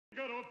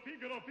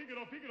Figaro,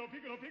 Figaro, Figaro,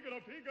 Figaro, Figaro,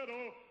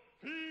 Figaro,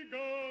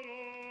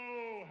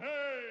 Figaro!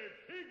 Hey,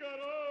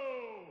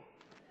 Figaro!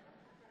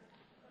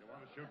 You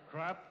want to shoot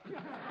crap?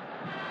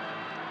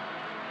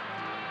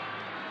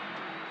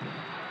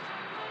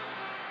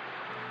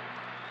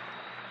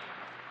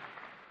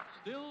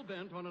 Still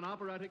bent on an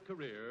operatic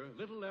career,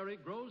 little Larry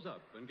grows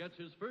up and gets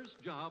his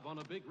first job on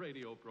a big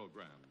radio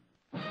program.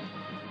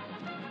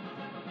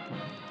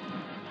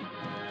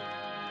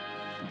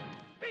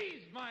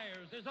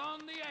 Myers is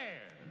on the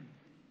air.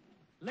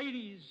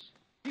 Ladies,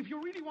 if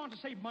you really want to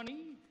save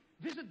money,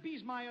 visit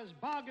Biesmeyer's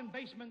Bargain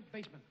Basement.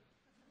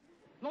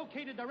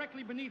 Located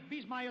directly beneath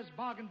Biesmeyer's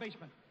Bargain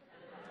Basement.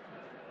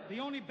 The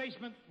only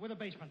basement with a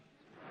basement.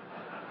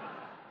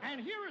 And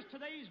here is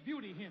today's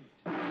beauty hint.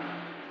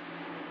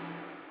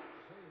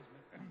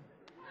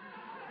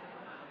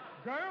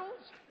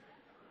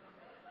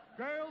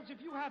 Girls,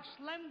 if you have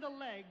slender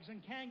legs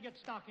and can't get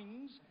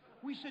stockings,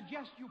 we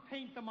suggest you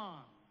paint them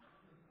on.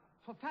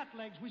 For fat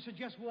legs, we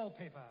suggest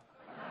wallpaper.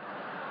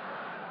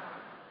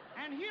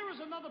 And here is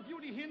another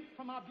beauty hint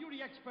from our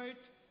beauty expert,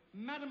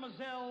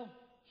 Mademoiselle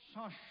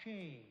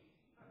Sachet.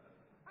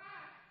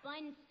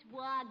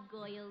 Bonsoir,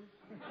 girls.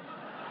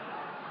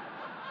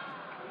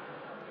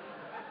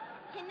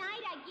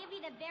 Tonight I give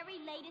you the very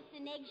latest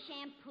in egg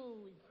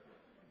shampoos.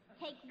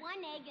 Take one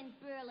egg and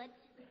burl it.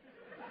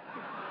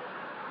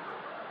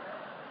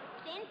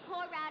 Then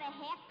pour out a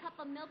half cup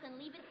of milk and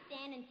leave it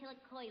stand until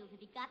it coils.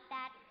 Have you got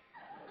that?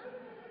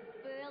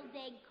 Boiled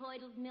egg,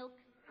 curdled milk.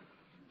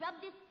 Rub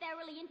this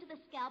thoroughly into the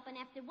scalp, and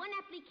after one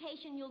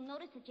application, you'll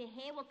notice that your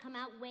hair will come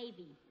out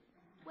wavy.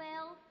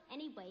 Well,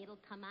 anyway, it'll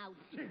come out.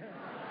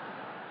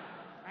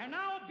 And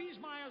now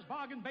Biesmeyer's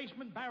Bargain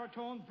Basement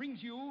baritone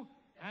brings you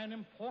an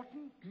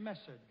important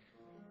message.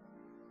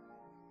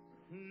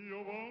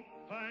 You won't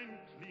find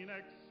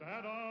Kleenex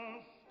at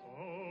our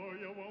store.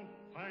 You won't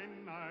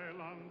find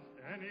nylons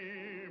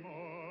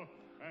anymore.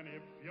 And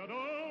if you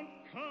don't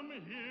come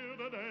here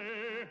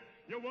today,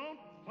 you won't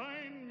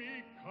find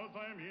me 'cause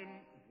I'm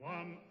in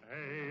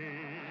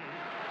 1A.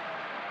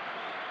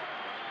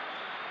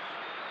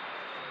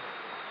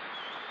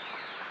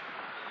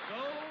 So,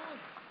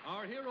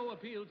 our hero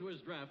appealed to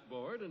his draft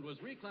board and was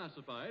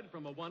reclassified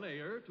from a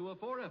 1A-er to a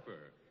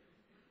 4F-er.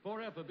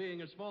 4F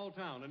being a small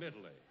town in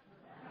Italy.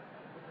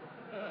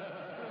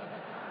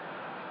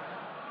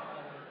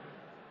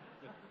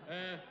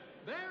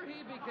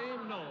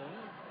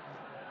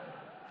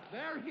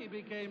 There he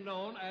became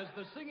known as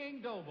the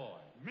Singing Doughboy.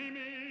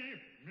 Me.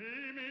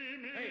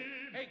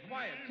 Hey,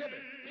 quiet,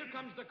 Tibbett. Here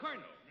comes the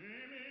colonel.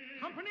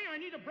 Company, I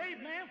need a brave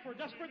man for a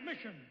desperate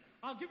mission.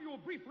 I'll give you a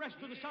brief rest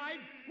to decide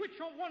which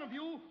one of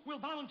you will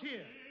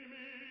volunteer.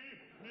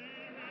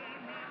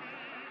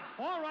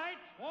 All right,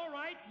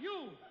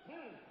 you.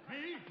 Who?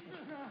 Me?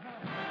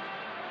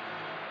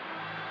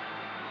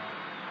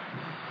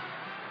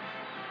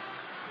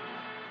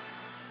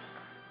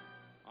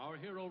 Our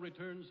hero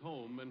returns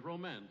home and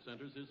romance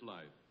enters his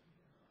life.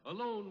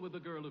 Alone with the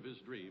girl of his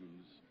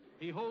dreams,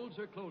 he holds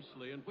her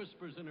closely and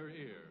whispers in her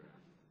ear.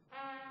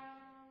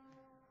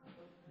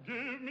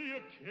 Give me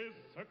a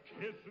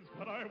kiss is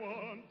what I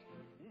want.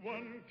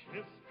 One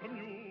kiss from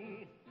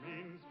you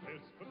means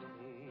kiss for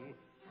two.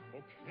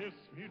 Oh, kiss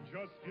me,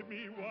 just give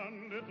me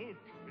one little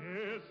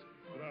kiss.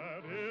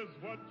 That is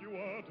what you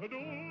ought to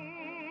do.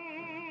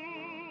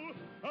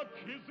 A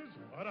kiss is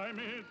what I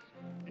miss.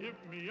 Give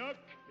me a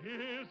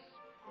kiss.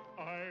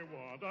 I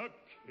want a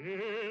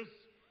kiss.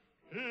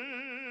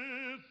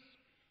 Kiss.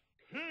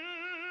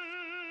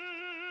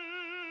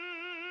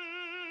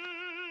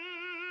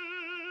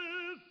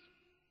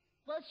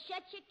 Well,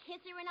 shut your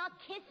kisser and I'll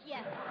kiss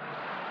you.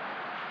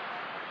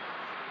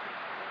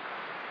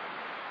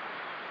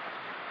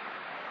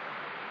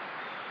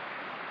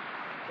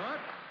 But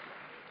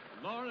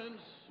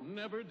Lawrence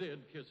never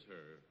did kiss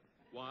her.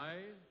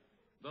 Why?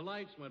 The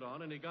lights went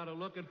on and he got a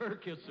look at her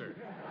kisser.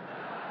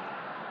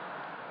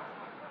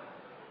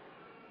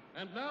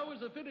 And now,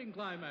 as a fitting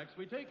climax,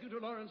 we take you to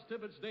Lawrence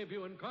Tibbett's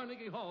debut in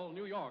Carnegie Hall,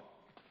 New York.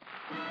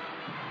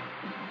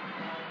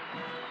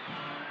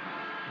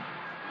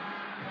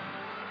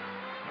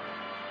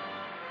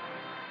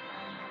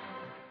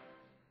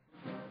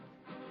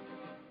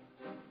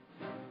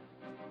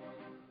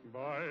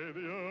 By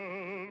the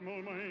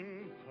Elmo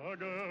Mine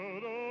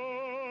Pagoda,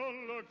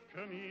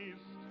 looking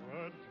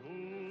eastward to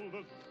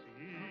the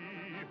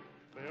sea,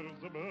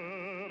 there's a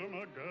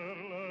Burma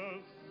girl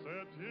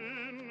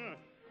a-setting,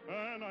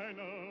 and I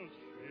know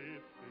she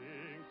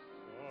thinks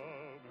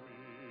of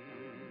me.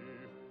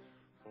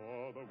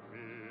 For the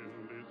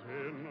wind is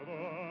in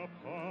the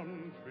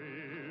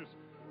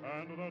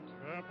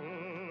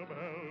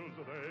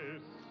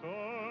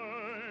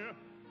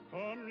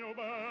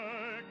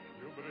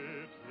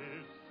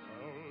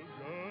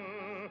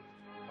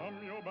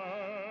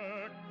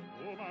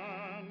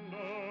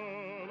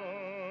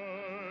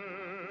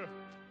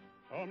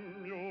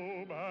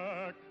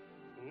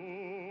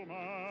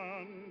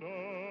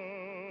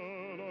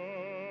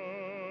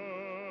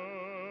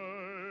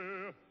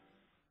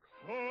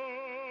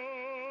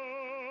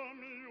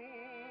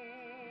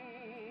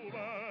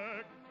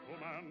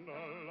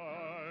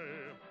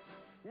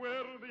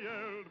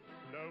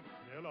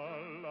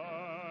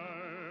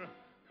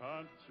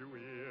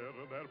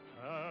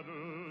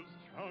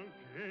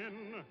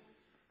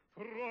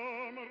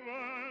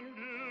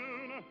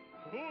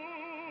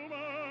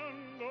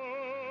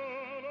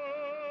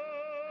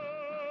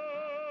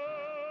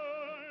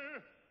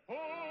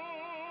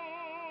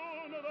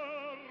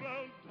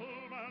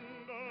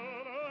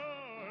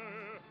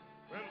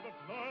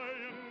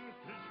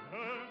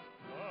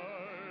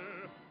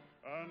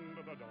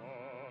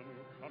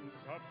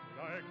up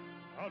like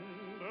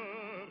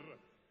thunder.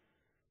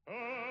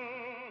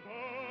 Out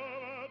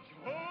of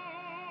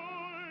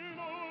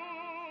China,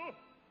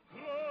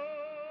 crest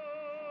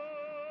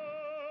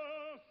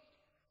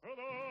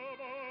the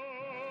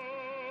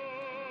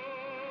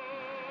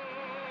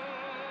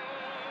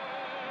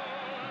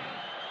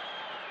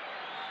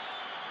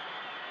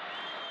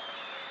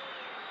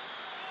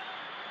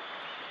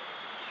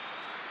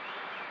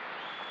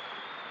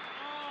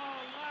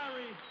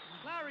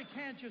Larry,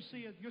 can't you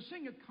see it? You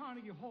sing at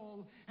Carnegie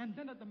Hall and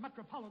then at the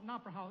Metropolitan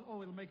Opera House.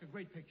 Oh, it'll make a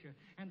great picture.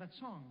 And that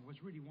song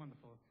was really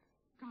wonderful.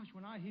 Gosh,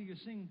 when I hear you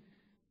sing,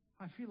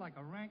 I feel like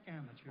a rank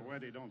amateur. Oh,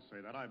 Eddie, don't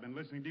say that. I've been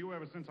listening to you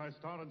ever since I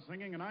started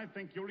singing, and I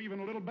think you're even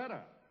a little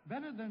better.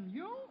 Better than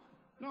you?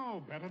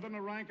 No, better than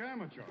a rank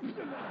amateur. Oh,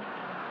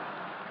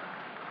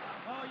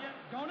 yeah.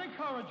 Don't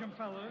encourage him,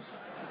 fellas.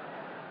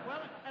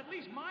 Well, at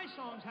least my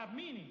songs have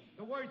meaning.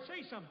 The words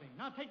say something.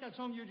 Now take that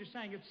song you just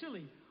sang. It's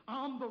silly.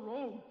 On the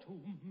road to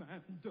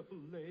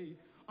Mandalay.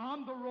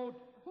 On the road.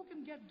 Who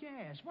can get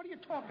gas? What are you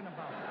talking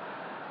about?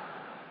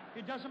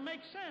 It doesn't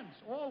make sense.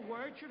 All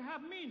words should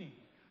have meaning.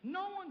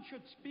 No one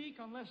should speak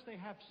unless they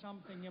have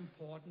something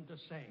important to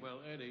say. Well,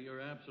 Eddie,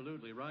 you're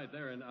absolutely right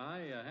there, and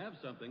I have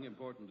something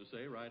important to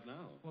say right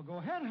now. Well, go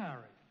ahead,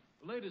 Harry.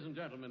 Ladies and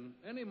gentlemen,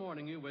 any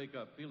morning you wake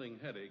up feeling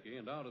headachy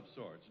and out of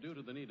sorts due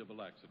to the need of a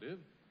laxative,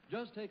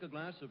 just take a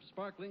glass of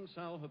sparkling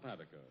Sal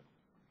Hepatica.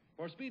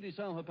 For Speedy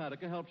Sal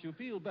Hepatica helps you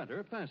feel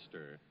better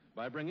faster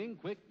by bringing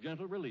quick,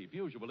 gentle relief,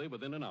 usually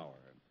within an hour.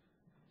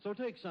 So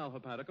take Sal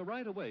Hepatica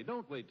right away.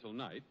 Don't wait till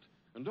night,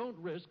 and don't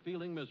risk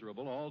feeling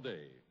miserable all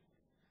day.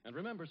 And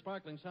remember,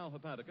 sparkling Sal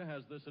Hepatica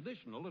has this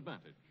additional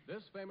advantage.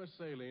 This famous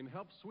saline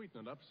helps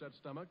sweeten an upset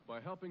stomach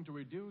by helping to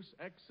reduce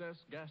excess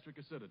gastric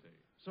acidity.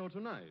 So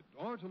tonight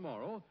or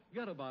tomorrow,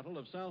 get a bottle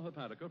of Sal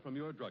Hepatica from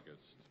your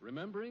druggist.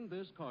 Remembering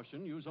this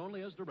caution, use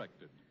only as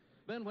directed.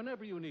 Then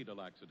whenever you need a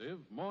laxative,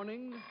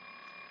 morning,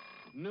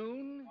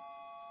 noon,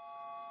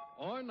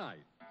 or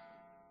night,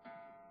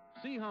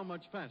 see how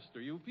much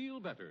faster you feel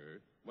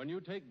better when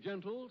you take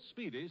gentle,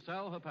 speedy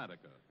Sal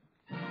Hepatica.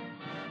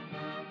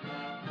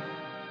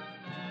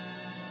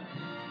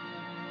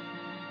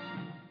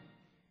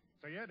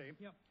 Say, Eddie,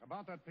 Yep.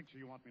 About that picture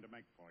you want me to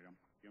make for you.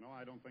 You know,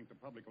 I don't think the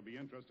public will be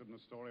interested in the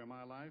story of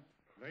my life.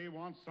 They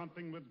want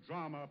something with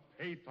drama,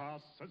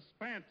 pathos,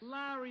 suspense.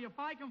 Larry, if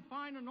I can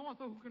find an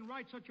author who can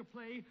write such a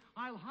play,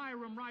 I'll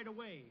hire him right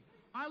away.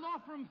 I'll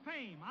offer him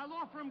fame. I'll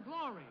offer him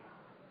glory.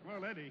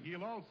 Well, Eddie,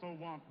 he'll also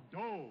want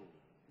dough.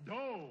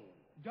 Dough.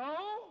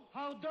 Dough?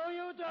 How do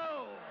you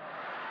do?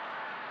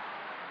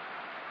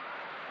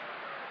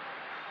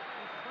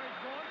 It's Fred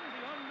Gordon,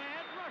 the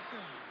unmad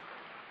Russian.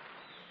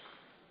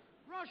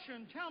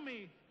 Russian, tell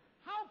me,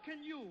 how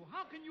can you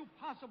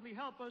possibly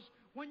help us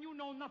when you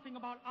know nothing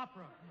about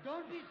opera?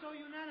 Don't be so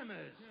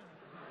unanimous.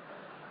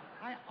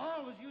 I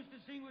always used to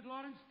sing with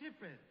Lawrence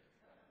Tibbett.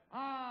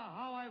 Ah,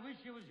 how I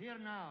wish he was here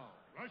now.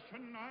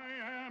 Russian,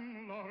 I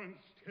am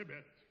Lawrence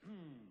Tibbett.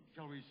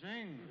 Shall we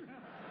sing?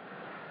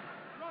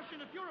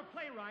 Russian, if you're a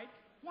playwright,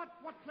 what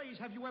plays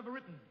have you ever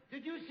written?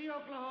 Did you see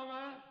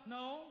Oklahoma?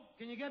 No?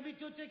 Can you get me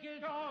 2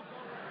 tickets? Oh,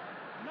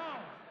 no.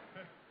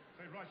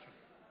 Say, Russian,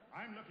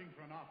 I'm looking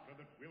for an opera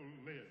that will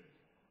live.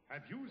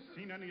 Have you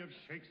seen any of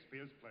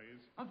Shakespeare's plays?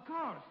 Of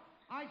course.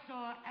 I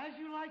saw As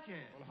You Like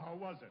It. Well, how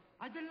was it?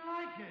 I didn't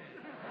like it.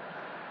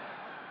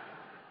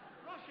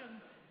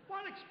 Russian,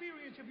 what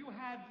experience have you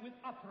had with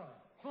opera?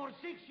 For 6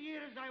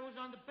 years, I was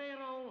on the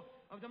payroll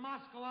of the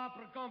Moscow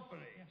Opera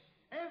Company. Yes.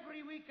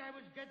 Every week, I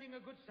was getting a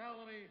good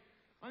salary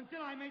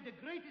until I made the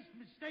greatest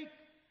mistake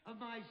of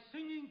my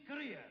singing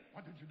career.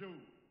 What did you do?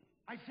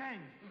 I sang.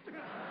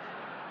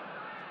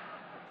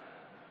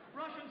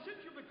 Russian,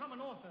 since you've become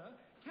an author,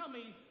 tell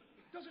me,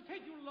 does it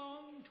take you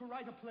long to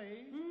write a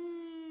play?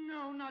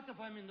 No, not if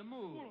I'm in the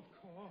mood. Well, of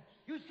course.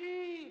 You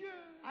see, Yeah.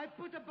 I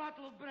put a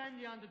bottle of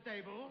brandy on the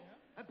table,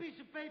 a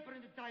piece of paper in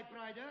the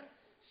typewriter,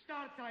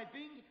 start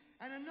typing,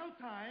 and in no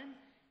time,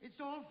 it's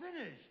all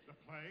finished. The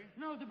play?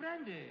 No, the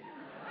brandy.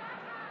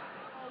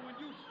 Oh, when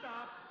you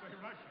stop. Say,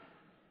 Russian,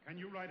 can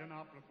you write an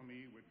opera for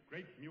me with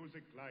great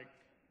music like...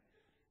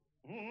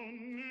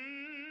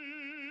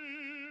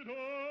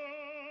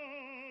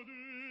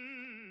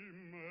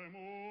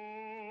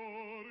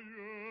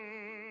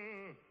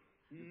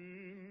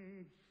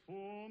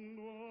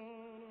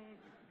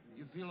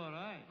 You feel all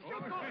right?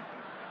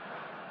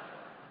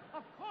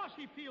 Of course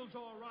he feels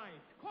all right.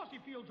 Of course he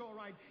feels all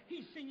right.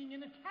 He's singing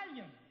in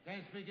Italian.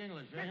 Can't speak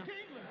English, eh? That's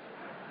English.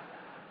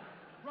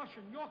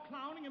 Russian, you're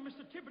clowning and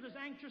Mr. Tibbett is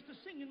anxious to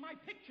sing in my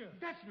picture.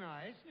 That's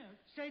nice. Yeah.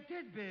 Say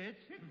Tidbit.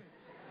 Tibbett.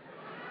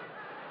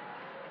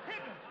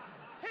 Tibbett.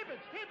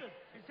 Tibbett. Tibbett.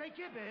 Say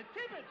Kibbit.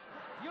 Tibbett.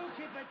 You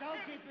keep it, I'll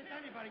keep it,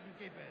 anybody can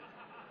keep it.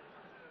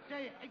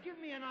 Say, give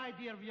me an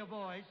idea of your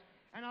voice,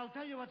 and I'll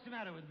tell you what's the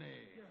matter with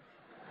me.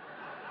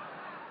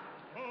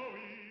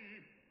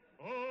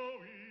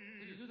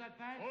 Did you do that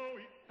fast?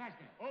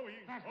 Faster.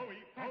 Faster.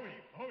 Faster.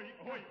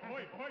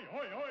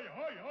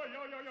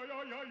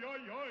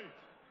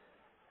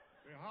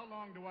 How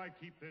long do I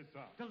keep this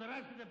up? Till the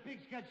rest of the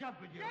pigs catch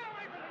up with you. Get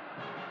away from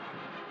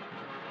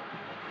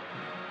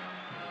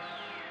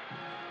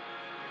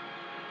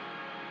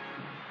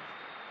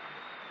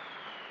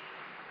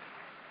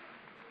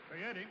Say,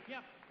 Eddie.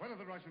 Yep. Whether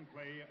the Russian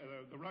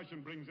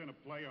brings in a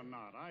play or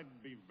not,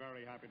 I'd be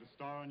very happy to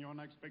star in your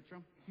next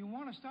picture. You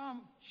want to star?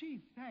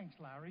 Gee, thanks,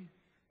 Larry.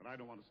 But I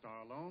don't want to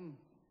star alone.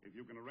 If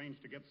you can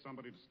arrange to get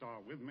somebody to star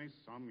with me,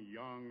 some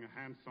young,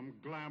 handsome,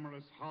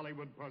 glamorous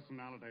Hollywood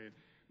personality,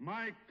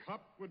 my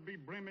cup would be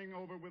brimming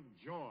over with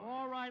joy.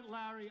 All right,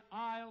 Larry,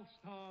 I'll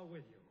star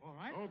with you, all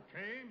right?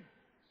 Okay,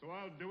 so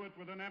I'll do it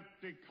with an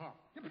empty cup.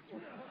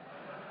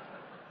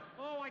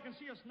 Oh, I can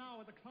see us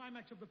now at the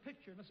climax of the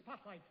picture in the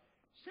spotlight,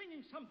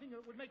 singing something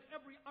that would make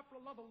every opera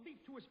lover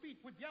leap to his feet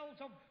with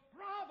yells of,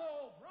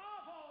 "Bravo!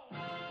 Bravo!"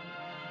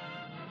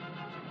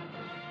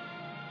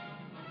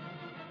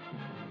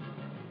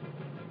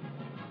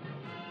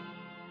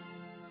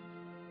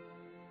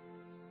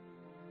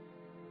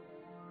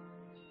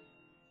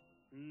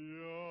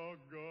 You're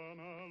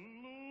gonna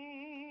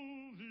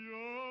lose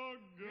your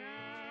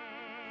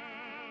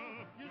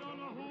gal. You don't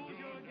know who's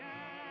your gal.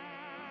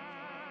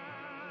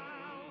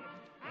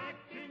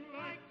 Acting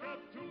like a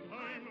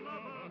two-time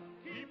lover,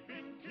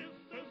 keeping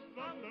kisses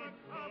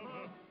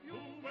undercover.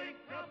 You'll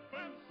wake up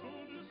and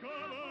soon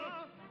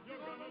discover you're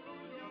gonna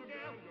lose your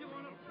gal. You're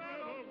gonna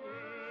fade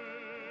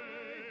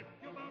away.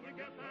 You're bound to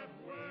get that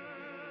way.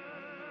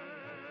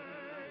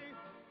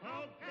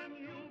 How can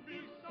you be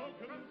so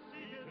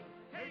conceited?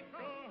 Take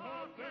a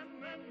heart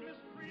and then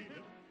mistreat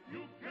it.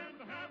 You can't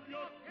have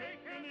your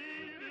cake and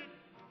eat it.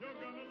 You're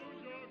gonna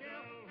lose your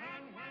gal,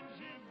 and when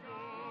she's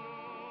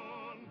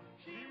gone,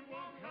 she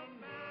won't come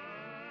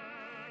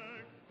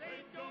back.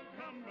 They don't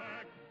come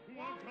back,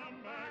 won't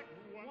come back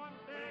once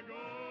they're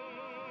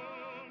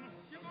gone.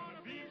 You're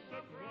gonna be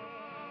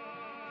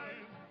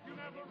surprised, you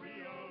never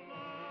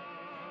realize.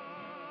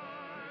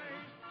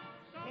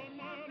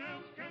 Someone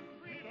else can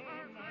treat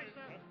her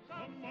nicer,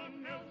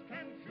 someone else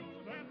can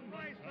choose and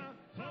rise her,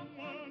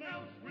 someone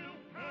else will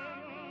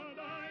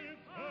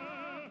paradise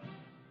her.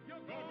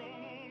 You're gonna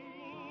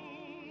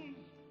lose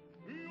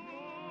your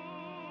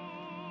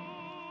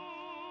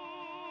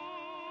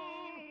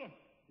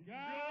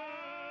gal.